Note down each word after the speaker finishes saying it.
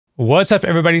What's up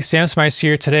everybody, Sam Smyers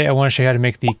here. Today I want to show you how to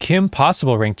make the Kim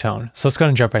Possible ringtone. So let's go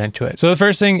and jump right into it. So the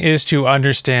first thing is to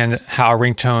understand how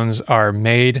ringtones are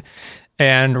made.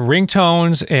 And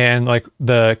ringtones and like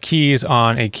the keys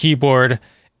on a keyboard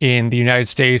in the United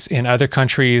States and other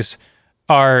countries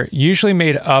are usually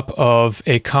made up of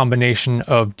a combination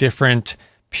of different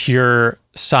pure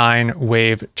sine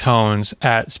wave tones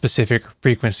at specific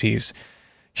frequencies.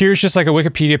 Here's just like a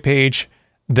Wikipedia page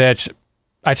that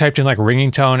I typed in like ringing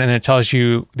tone, and it tells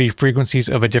you the frequencies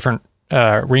of a different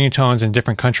ringing tones in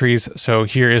different countries. So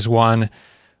here is one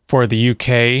for the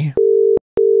UK.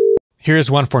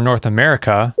 Here's one for North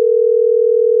America,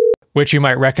 which you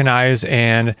might recognize.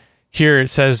 And here it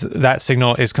says that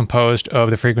signal is composed of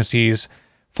the frequencies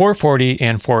 440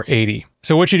 and 480.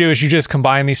 So what you do is you just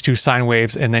combine these two sine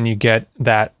waves and then you get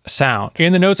that sound.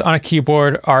 And the notes on a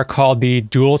keyboard are called the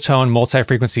dual tone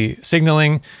multi-frequency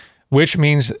signaling, which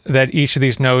means that each of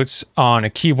these notes on a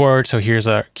keyboard, so here's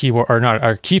a keyboard, or not,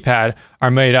 our keypad, are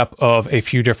made up of a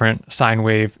few different sine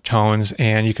wave tones,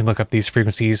 and you can look up these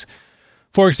frequencies.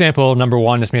 For example, number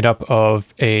one is made up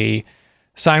of a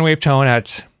sine wave tone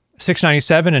at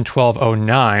 697 and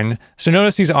 1209. So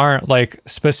notice these aren't like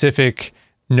specific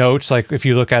notes. Like if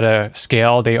you look at a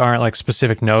scale, they aren't like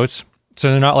specific notes. So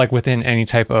they're not like within any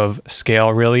type of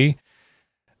scale really.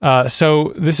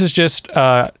 So this is just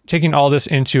taking all this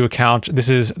into account. This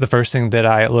is the first thing that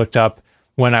I looked up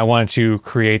when I wanted to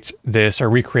create this or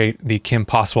recreate the Kim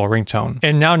Possible ringtone.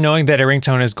 And now knowing that a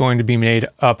ringtone is going to be made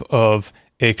up of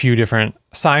a few different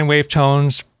sine wave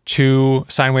tones, 2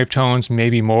 sine wave tones,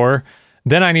 maybe more,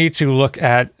 then I need to look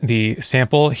at the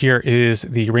sample. Here is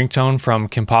the ringtone from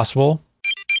Kim Possible.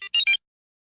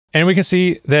 And we can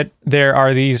see that there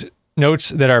are these notes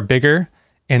that are bigger,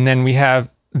 and then we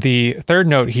have the third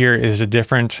note here is a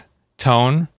different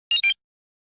tone,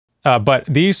 but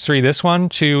these three, this one,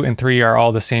 2, and 3 are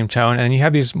all the same tone, and you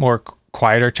have these more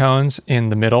quieter tones in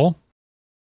the middle.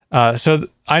 So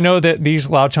I know that these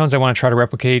loud tones I want to try to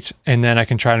replicate, and then I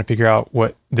can try to figure out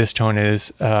what this tone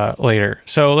is later.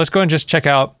 So let's go and just check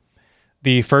out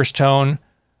the first tone.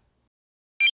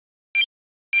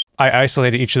 I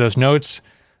isolated each of those notes,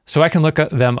 so I can look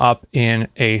them up in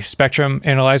a spectrum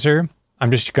analyzer. I'm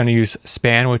just going to use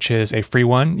Span, which is a free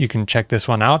one. You can check this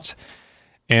one out.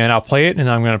 And I'll play it, and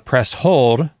I'm going to press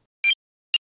hold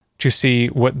to see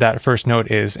what that first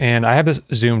note is. And I have this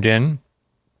zoomed in.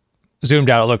 Zoomed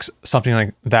out, it looks something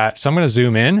like that. So I'm going to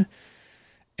zoom in.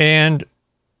 And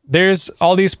there's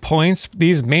all these points.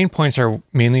 These main points are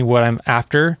mainly what I'm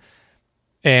after.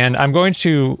 And I'm going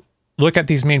to look at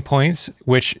these main points,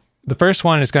 which the first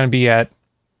one is going to be at,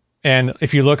 and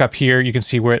if you look up here, you can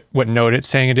see what note it's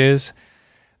saying it is.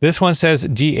 This one says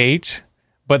D8,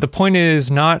 but the point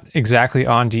is not exactly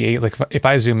on D8. Like if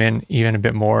I zoom in even a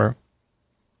bit more,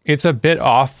 it's a bit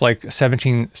off, like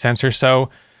 17 cents or so.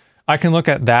 I can look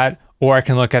at that, or I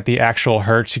can look at the actual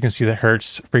hertz. You can see the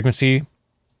hertz frequency.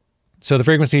 So the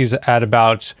frequency is at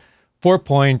about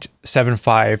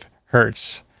 4.75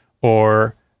 hertz,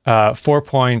 or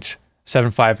 4.75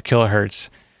 kilohertz.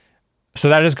 So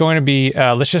that is going to be,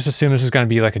 let's just assume this is going to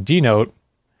be like a D note.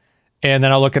 And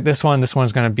then I'll look at this one. This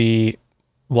one's going to be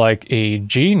like a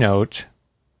G note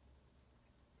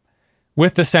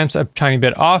with the sense a tiny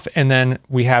bit off. And then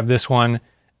we have this one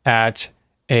at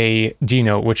a D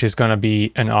note, which is going to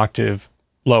be an octave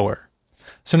lower.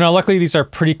 So now luckily these are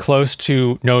pretty close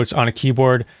to notes on a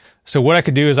keyboard. So what I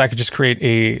could do is I could just create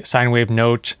a sine wave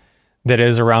note that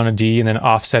is around a D and then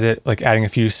offset it, like adding a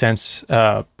few cents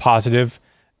positive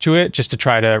to it just to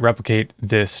try to replicate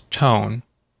this tone.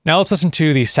 Now let's listen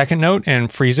to the second note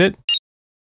and freeze it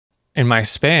in my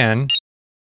span,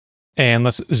 and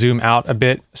let's zoom out a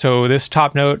bit. So this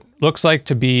top note looks like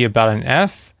to be about an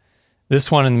F.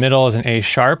 This one in the middle is an A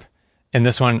sharp, and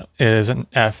this one is an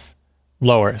F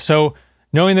lower. So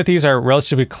knowing that these are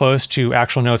relatively close to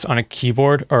actual notes on a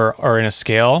keyboard or in a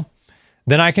scale,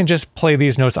 then I can just play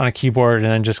these notes on a keyboard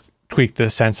and then just tweak the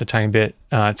sense a tiny bit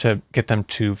to get them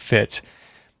to fit.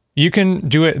 You can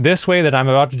do it this way that I'm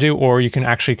about to do, or you can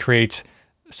actually create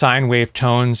sine wave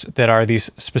tones that are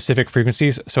these specific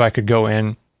frequencies. So I could go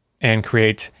in and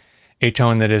create a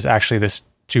tone that is actually this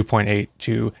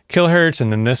 2.82 kilohertz,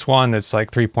 and then this one that's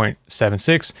like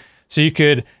 3.76. So you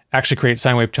could actually create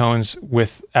sine wave tones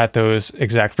at those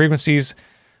exact frequencies.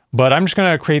 But I'm just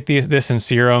going to create this in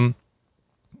Serum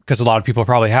because a lot of people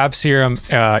probably have Serum.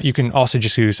 You can also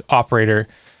just use Operator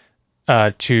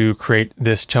to create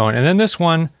this tone. And then this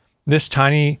one, this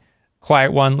tiny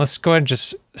quiet one, let's go ahead and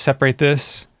just separate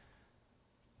this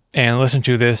and listen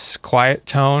to this quiet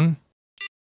tone.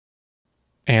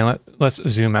 And let's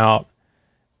zoom out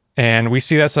And we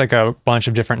see that's like a bunch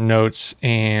of different notes.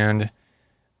 And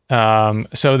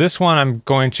so this one, I'm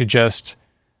going to just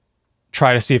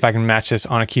try to see if I can match this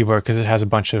on a keyboard because it has a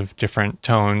bunch of different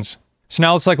tones. So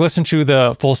now let's like listen to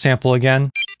the full sample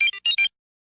again.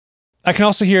 I can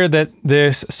also hear that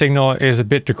this signal is a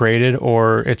bit degraded,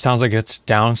 or it sounds like it's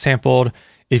downsampled.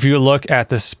 If you look at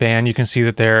the span, you can see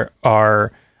that there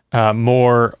are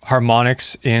more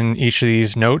harmonics in each of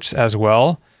these notes as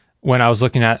well. When I was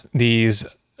looking at these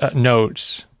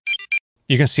notes,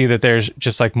 you can see that there's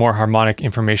just like more harmonic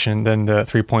information than the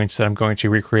 3 points that I'm going to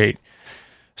recreate.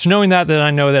 So knowing that, then I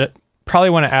know that I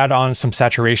probably want to add on some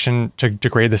saturation to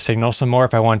degrade the signal some more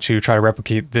if I want to try to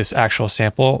replicate this actual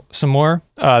sample some more.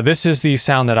 This is the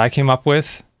sound that I came up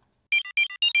with.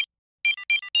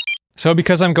 So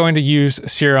because I'm going to use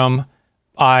Serum,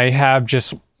 I have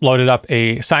just loaded up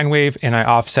a sine wave and I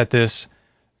offset this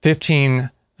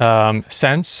 15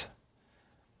 cents.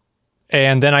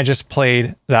 And then I just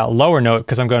played that lower note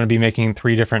because I'm going to be making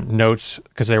 3 different notes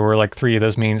because there were like 3 of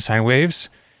those main sine waves.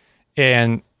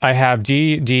 And I have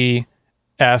D, D,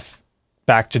 F,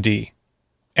 back to D.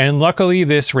 And luckily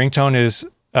this ringtone is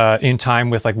in time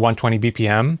with like 120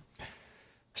 BPM.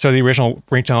 So the original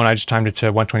ringtone, I just timed it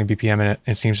to 120 BPM and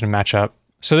it seems to match up.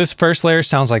 So this first layer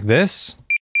sounds like this.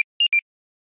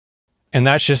 And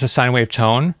that's just a sine wave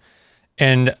tone.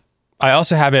 And I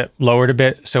also have it lowered a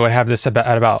bit. So I have this at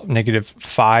about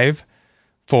 -5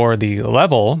 for the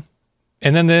level.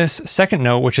 And then this second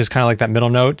note, which is kind of like that middle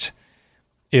note,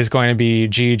 is going to be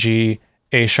G, G,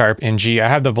 A sharp, and G. I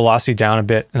have the velocity down a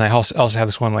bit, and I also have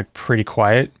this one like pretty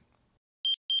quiet.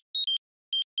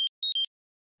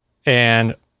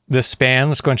 And the span,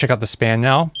 let's go and check out the span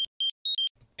now.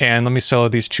 And let me solo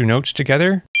these 2 notes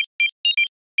together.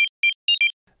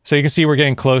 So you can see we're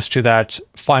getting close to that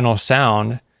final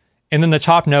sound. And then the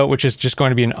top note, which is just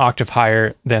going to be an octave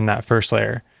higher than that first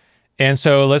layer. And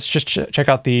so let's just check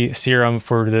out the Serum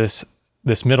for this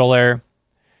middle layer.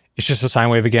 It's just a sine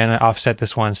wave again. I offset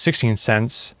this one 16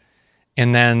 cents.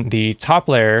 And then the top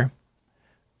layer,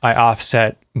 I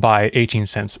offset by 18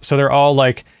 cents. So they're all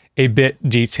like a bit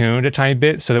detuned a tiny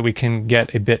bit so that we can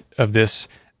get a bit of this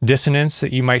dissonance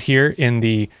that you might hear in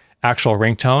the actual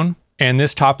ringtone. And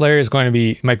this top layer is going to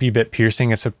be, might be a bit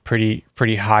piercing. It's a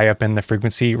pretty high up in the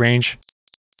frequency range,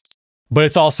 but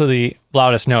it's also the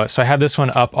loudest note. So I have this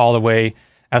one up all the way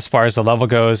as far as the level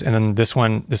goes. And then this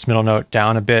one, this middle note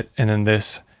down a bit. And then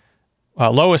this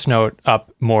lowest note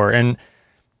up more. And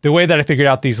the way that I figured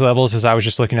out these levels is I was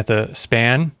just looking at the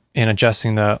span and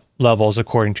adjusting the levels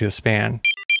according to the span.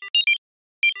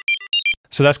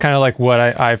 So that's kind of like what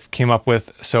I've came up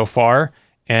with so far.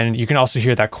 And you can also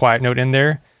hear that quiet note in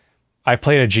there. I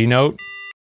played a G note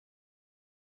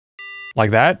like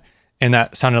that, and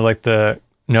that sounded like the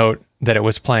note that it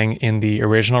was playing in the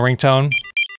original ringtone.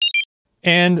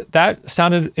 And that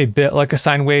sounded a bit like a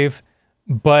sine wave,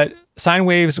 but sine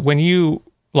waves, when you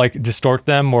like distort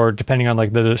them, or depending on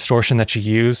like the distortion that you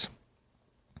use,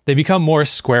 they become more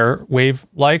square wave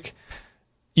like.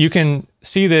 You can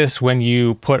see this when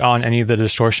you put on any of the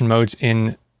distortion modes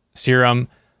in Serum,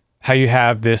 how you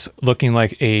have this looking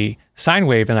like a sine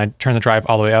wave, and I turn the drive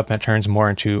all the way up and it turns more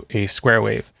into a square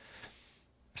wave.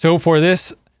 So for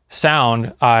this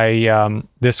sound,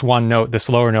 this one note, this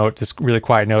lower note, this really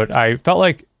quiet note, I felt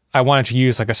like I wanted to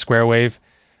use like a square wave,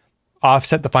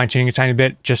 offset the fine tuning a tiny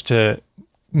bit just to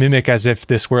mimic as if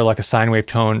this were like a sine wave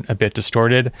tone, a bit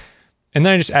distorted. And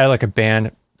then I just added like a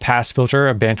band pass filter,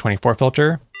 a band 24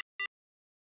 filter.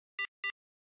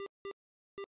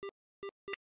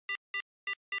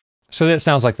 So that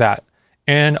sounds like that.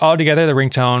 And all together, the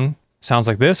ringtone sounds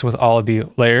like this with all of the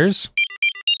layers.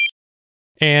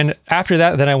 And after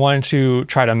that, then I wanted to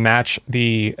try to match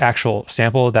the actual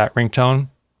sample of that ringtone.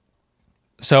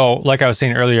 So like I was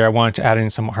saying earlier, I wanted to add in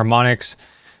some harmonics.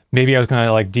 Maybe I was going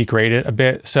to like degrade it a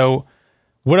bit. So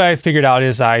what I figured out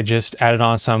is I just added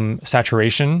on some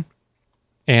saturation.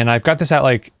 And I've got this at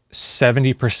like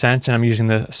 70%, and I'm using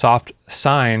the soft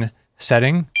sine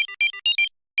setting.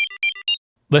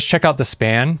 Let's check out the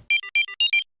span.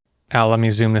 Now let me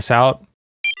zoom this out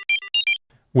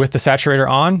with the saturator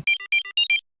on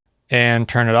and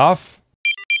turn it off.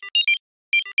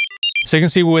 So you can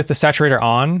see with the saturator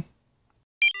on,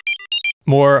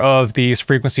 more of these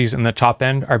frequencies in the top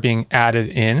end are being added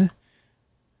in.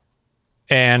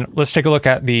 And let's take a look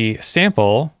at the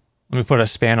sample. Let me put a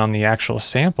span on the actual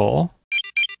sample.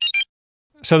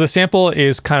 So the sample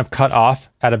is kind of cut off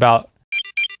at about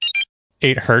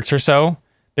 8 hertz or so.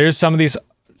 There's some of these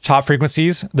top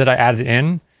frequencies that I added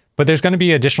in, but there's going to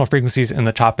be additional frequencies in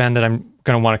the top end that I'm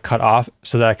going to want to cut off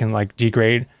so that I can like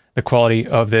degrade the quality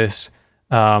of this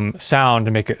sound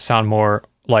to make it sound more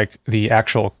like the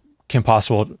actual Kim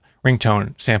Possible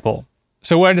ringtone sample.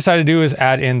 So what I decided to do is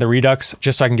add in the redux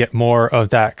just so I can get more of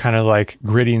that kind of like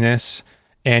grittiness.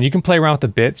 And you can play around with the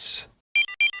bits.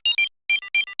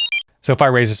 So if I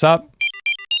raise this up,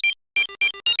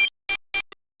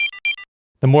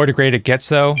 the more degraded it gets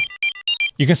though,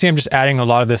 you can see I'm just adding a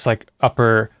lot of this like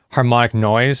upper harmonic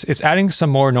noise. It's adding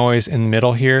some more noise in the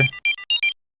middle here,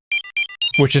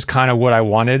 which is kind of what I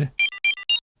wanted.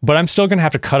 But I'm still gonna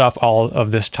have to cut off all of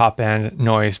this top end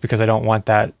noise because I don't want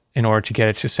that in order to get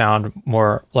it to sound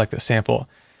more like the sample.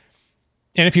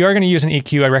 And if you are gonna use an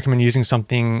EQ, I recommend using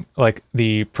something like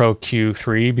the Pro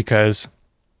Q3 because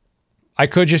I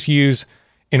could just use,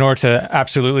 in order to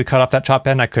absolutely cut off that top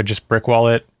end, I could just brick wall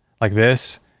it like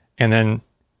this. And then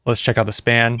let's check out the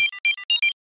span.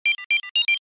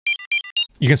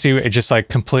 You can see it just like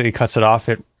completely cuts it off.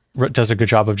 It does a good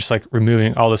job of just like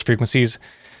removing all those frequencies.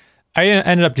 I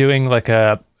ended up doing like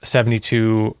a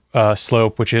 72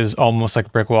 slope, which is almost like a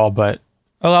brick wall, but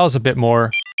allows a bit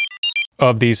more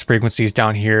of these frequencies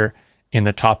down here in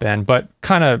the top end, but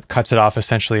kind of cuts it off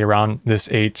essentially around this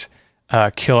 8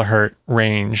 kilohertz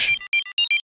range.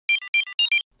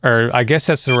 Or I guess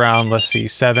that's around, let's see,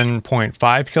 7.5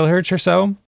 kilohertz or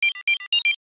so.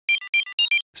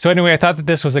 So anyway, I thought that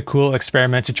this was a cool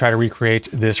experiment to try to recreate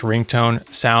this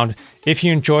ringtone sound. If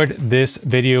you enjoyed this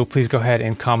video, please go ahead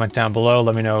and comment down below.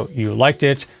 Let me know you liked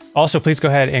it. Also, please go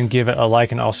ahead and give it a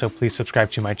like, and also please subscribe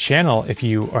to my channel if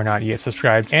you are not yet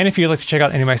subscribed. And if you'd like to check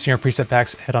out any of my Serum preset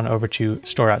packs, head on over to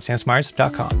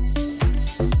store.samsmyers.com.